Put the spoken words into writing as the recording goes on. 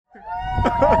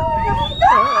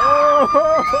¿Te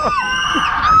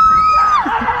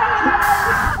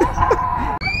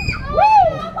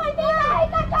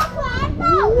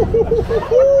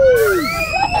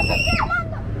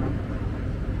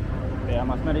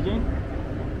llamas Medellin?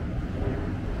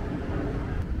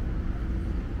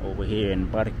 Over here en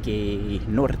Parque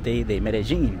Norte de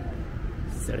Medellin,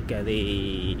 cerca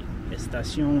de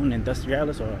Estacion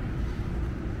Industriales o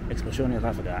Explosiones,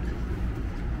 I forgot.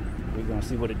 We're gonna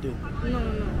see what it do. No.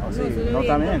 Oh, sí, no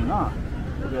también, no.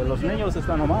 Porque los niños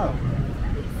están nomados.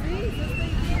 Sí, yo estoy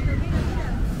viendo, mira.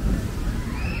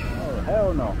 Oh,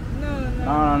 hell no.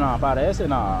 No, parece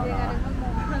no.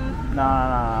 No.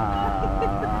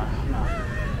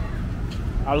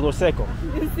 Algo seco.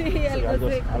 Sí,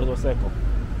 algo seco.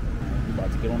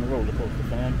 About to get on the roller coaster,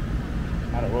 fam.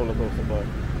 Not a roller coaster, but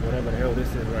whatever the hell this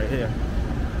is right here.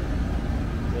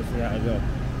 Let's see how it go.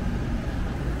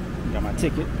 Got my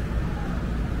ticket.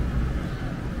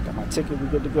 We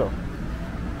good to go.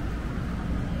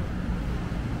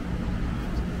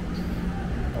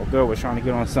 Oh, girl was trying to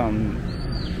get on something.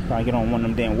 Trying to get on one of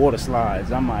them damn water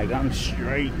slides. I'm like, I'm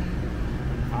straight.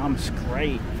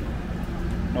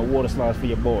 No water slides for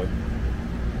your boy.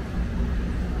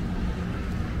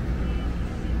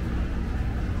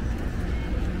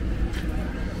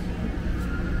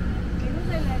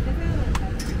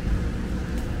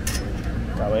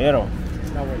 Caballero.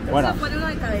 Buena. Pone uno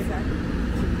de cabeza. Ay,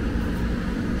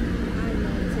 no,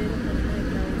 en serio, pone uno de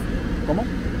cabeza. ¿Cómo?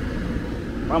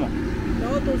 Vamos. No,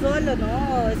 tú solo,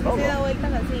 no. Es que se da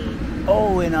vueltas así.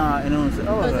 Oh, en un...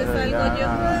 Entonces salgo yo.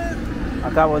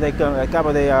 Acabo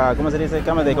de ¿cómo se dice?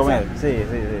 Acabo de comer. Sí.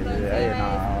 Ahí,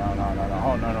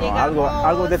 no.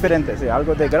 Algo diferente, sí.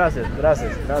 Algo de gracias.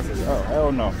 Oh,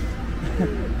 hell no.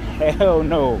 Hell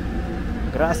no.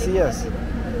 Gracias.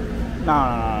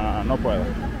 No puedo.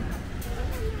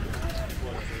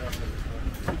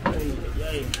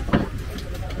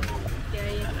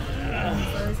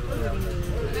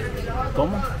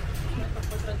 ¿Cómo?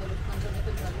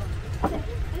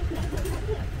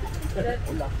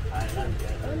 Hola.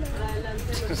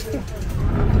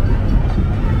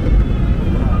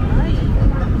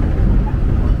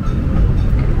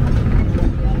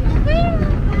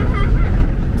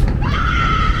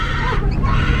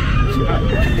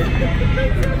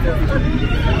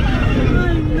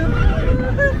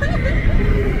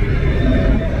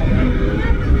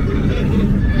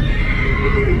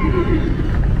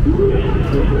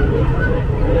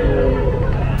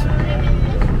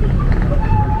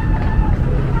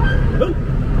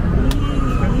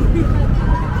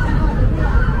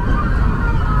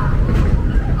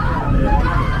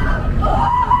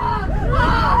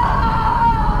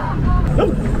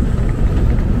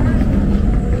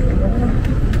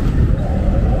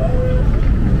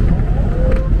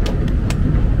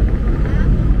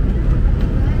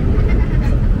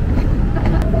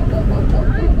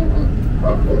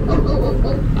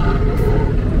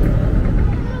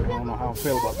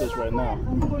 Feel about this right now.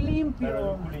 Un limpio.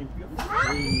 Voy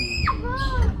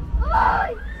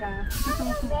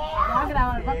a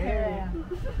grabar para que vean.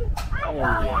 Voy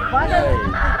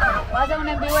a hacer un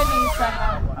en vivo en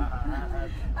Instagram.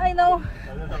 Ay, no.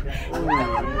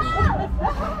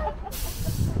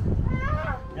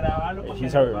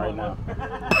 She's hurt right now.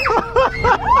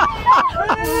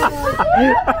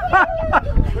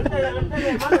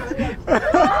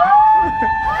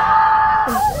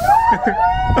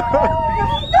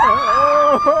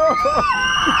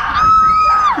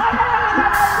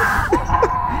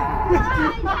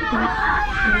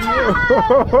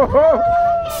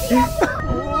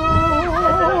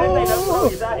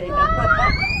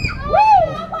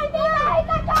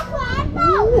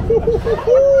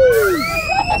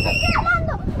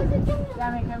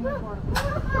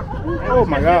 Oh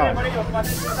my God.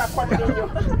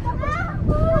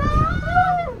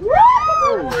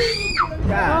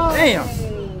 God damn.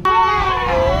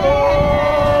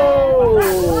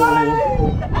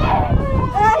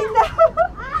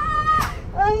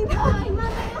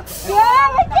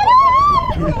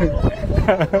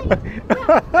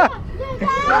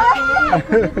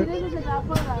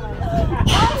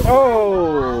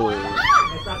 Oh.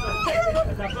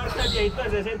 Esa parte el viejito de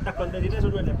 60 cuando tiene su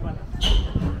en la espalda.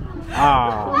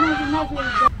 Ah. Look at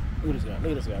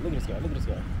this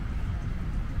guy.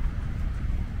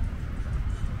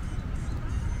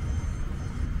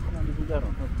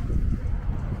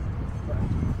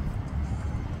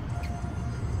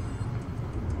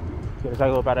 ¿Quieres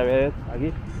algo para beber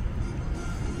aquí?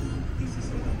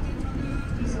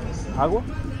 ¿Agua?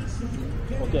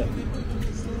 ¿O qué?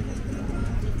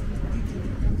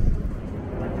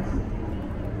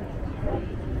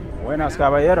 Buenas,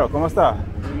 caballero, ¿cómo está?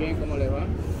 Muy bien, ¿cómo le va?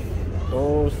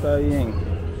 Todo está bien.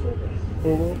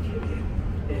 ¿Jugo?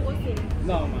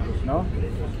 No, man. ¿No?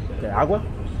 ¿Qué, agua?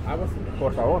 Agua sí.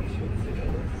 Por favor.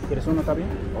 ¿Quieres uno también?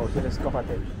 ¿O quieres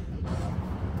café?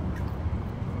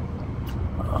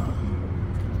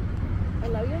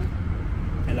 ¿El avión?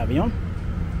 ¿El avión?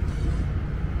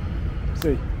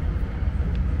 Sí.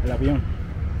 El avión.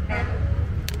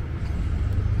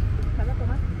 ¿Vas a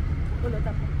tomar? ¿O lo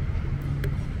tapo?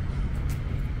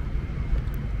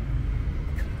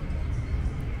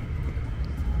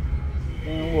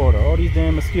 Damn water. All these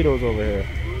damn mosquitoes over here.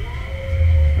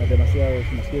 Hay demasiados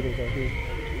mosquitos aquí.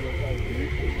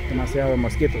 Demasiados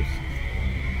mosquitos.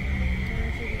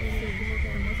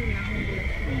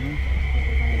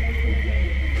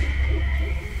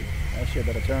 That shit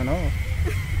better turn off.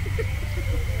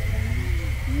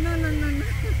 No.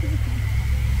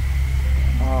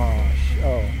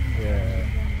 Oh, yeah.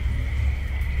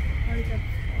 Ahorita.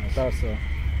 I thought so.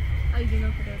 Ay, yo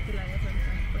no creo que la haya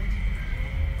soltado. Pues.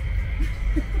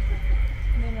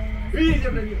 Sí, se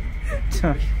prendió.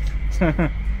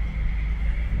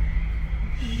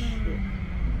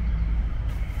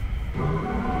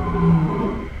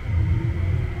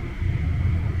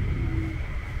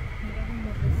 Mira cómo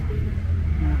respira.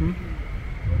 Mhm.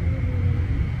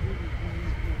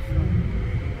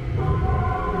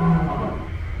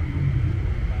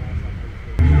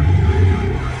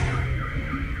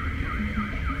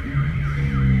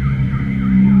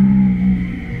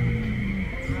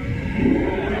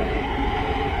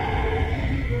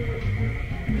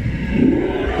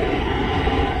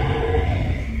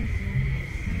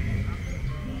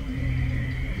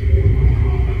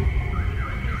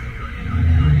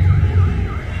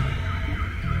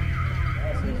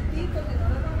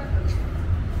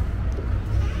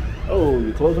 Oh,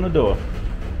 you're closing the door.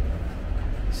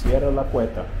 Cierra la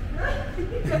puerta.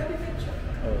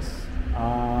 Yes.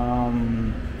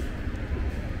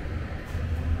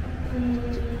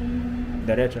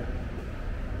 Derecha.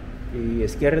 Y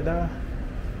izquierda.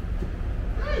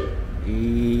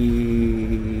 Y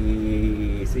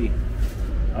sí.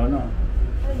 Oh no.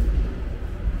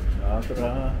 La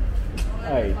otra.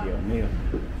 Ay, Dios mío.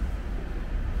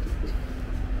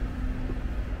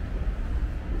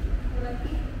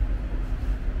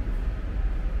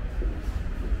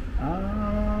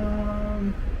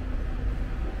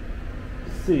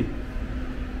 Sí.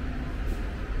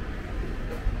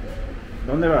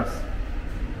 ¿Dónde vas?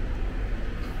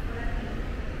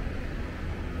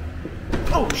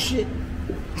 Oh shit!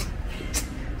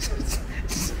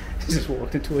 Just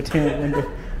walked into a damn window.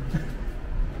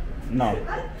 No.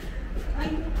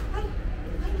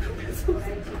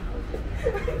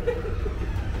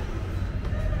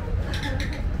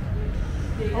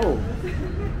 Oh.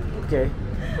 Okay.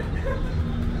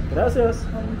 Gracias.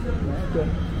 Okay.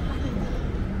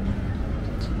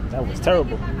 That was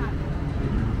terrible. Hay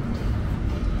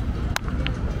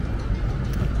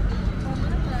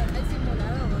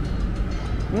simulador.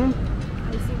 Hmm?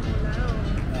 Hay simulador.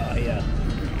 Oh yeah.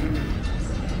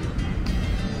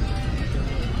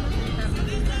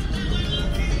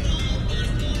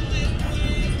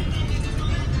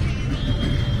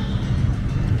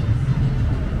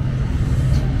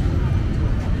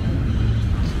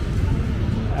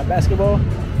 Basketball,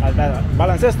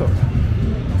 baloncesto.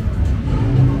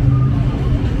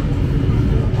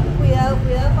 Cuidado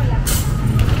con la.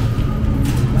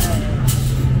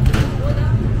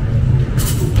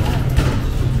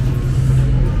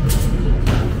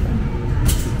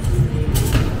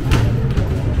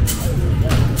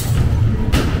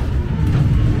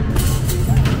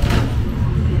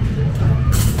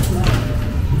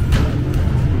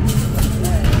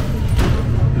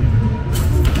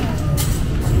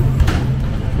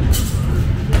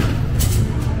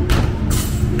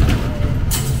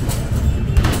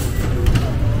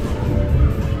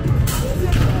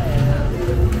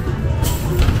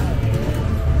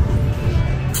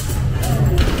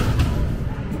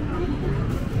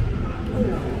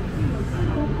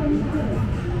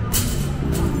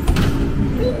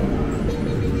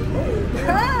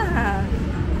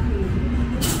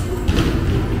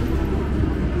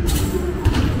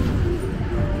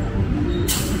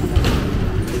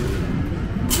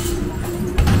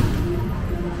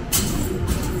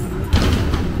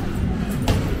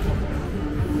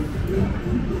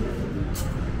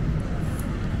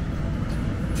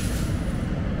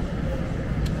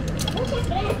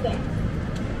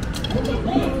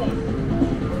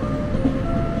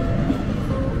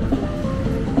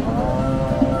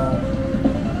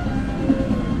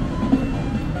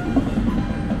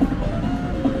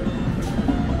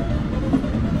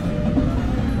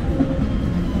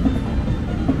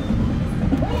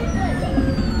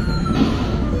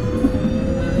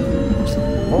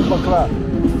 va.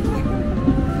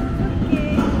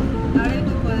 Ahora el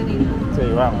cocodrilo. Sí,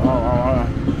 vamos, vamos, vamos, vamos.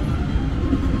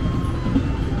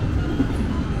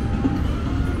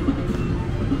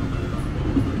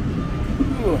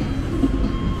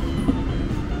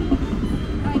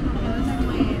 Ay, porque no se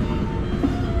mueve.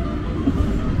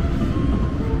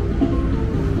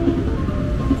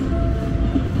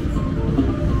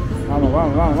 Vamos,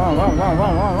 vamos, vamos, vamos, vamos, vamos,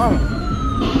 vamos, vamos.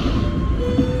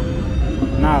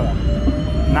 Nada,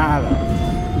 nada,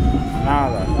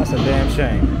 nada. That's a damn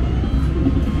shame.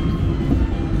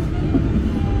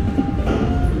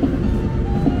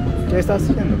 ¿Qué estás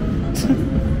haciendo? It's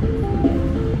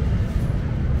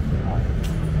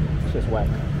just whack.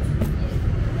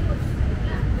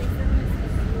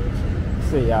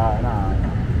 Sí, ya, nada.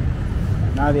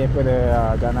 Nadie puede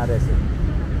ganar eso.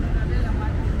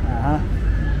 Ajá.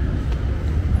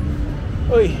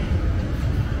 Uy.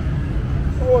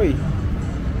 Uy.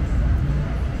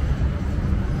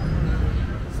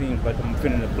 Seems like I'm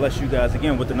finna bless you guys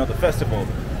again with another festival.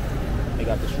 They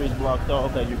got the streets blocked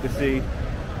off, as you can see.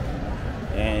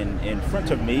 And in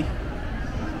front of me,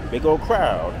 big old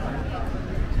crowd.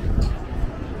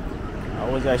 I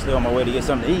was actually on my way to get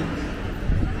something to eat.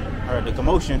 Heard the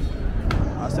commotion.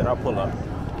 I said I'll pull up.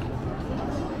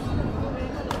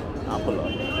 I'll pull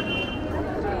up.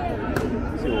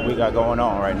 See what we got going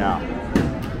on right now.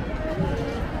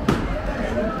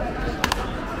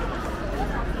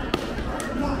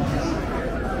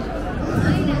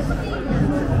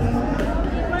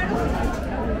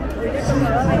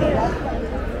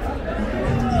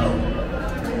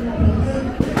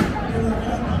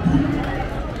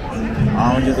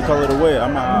 Orange is the color of the wear.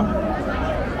 I'm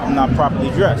not properly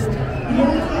dressed.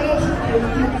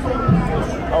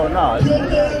 Oh no.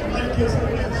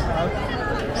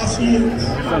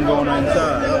 Something going on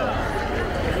inside.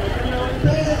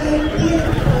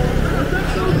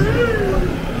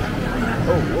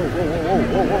 Oh, whoa, whoa, whoa,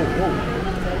 whoa, whoa, whoa.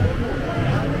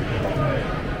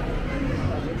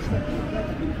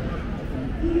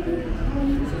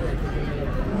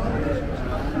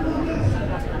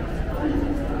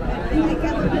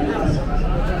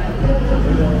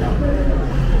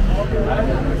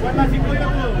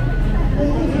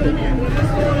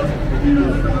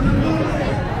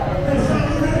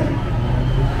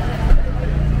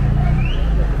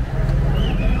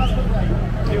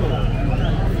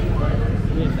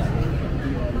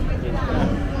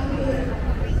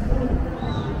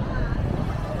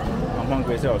 I'm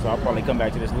hungry as hell, so I'll probably come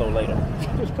back to this a little later.